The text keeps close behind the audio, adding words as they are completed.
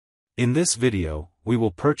In this video, we will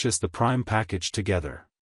purchase the Prime package together.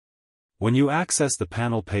 When you access the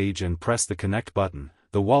panel page and press the Connect button,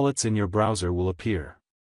 the wallets in your browser will appear.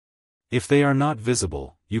 If they are not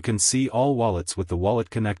visible, you can see all wallets with the Wallet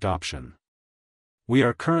Connect option. We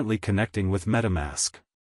are currently connecting with MetaMask.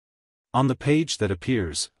 On the page that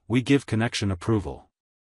appears, we give connection approval.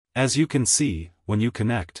 As you can see, when you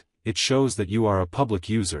connect, it shows that you are a public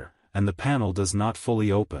user, and the panel does not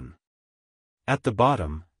fully open. At the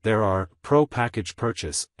bottom, there are Pro Package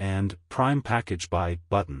Purchase and Prime Package Buy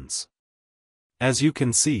buttons. As you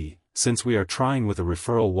can see, since we are trying with a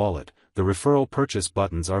referral wallet, the referral purchase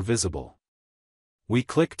buttons are visible. We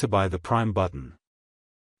click to buy the Prime button.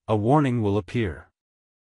 A warning will appear.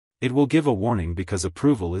 It will give a warning because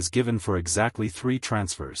approval is given for exactly 3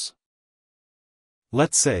 transfers.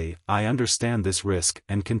 Let's say, I understand this risk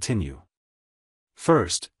and continue.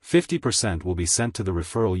 First, 50% will be sent to the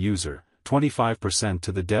referral user, 25%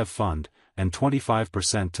 to the dev fund, and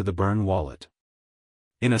 25% to the burn wallet.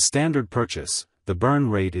 In a standard purchase, the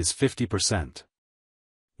burn rate is 50%.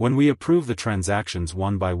 When we approve the transactions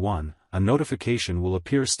one by one, a notification will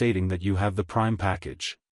appear stating that you have the Prime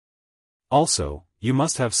package. Also, you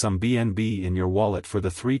must have some BNB in your wallet for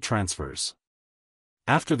the 3 transfers.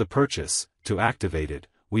 After the purchase, to activate it,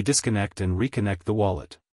 we disconnect and reconnect the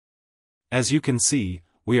wallet. As you can see,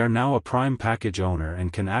 we are now a Prime package owner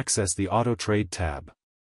and can access the Autotrade tab.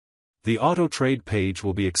 The Autotrade page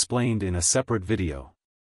will be explained in a separate video.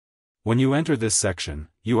 When you enter this section,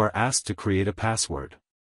 you are asked to create a password.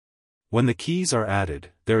 When the keys are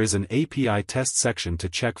added, there is an API test section to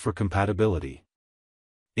check for compatibility.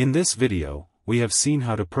 In this video, we have seen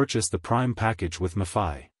how to purchase the Prime package with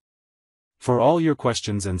Mefai. For all your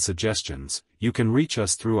questions and suggestions, you can reach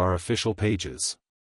us through our official pages.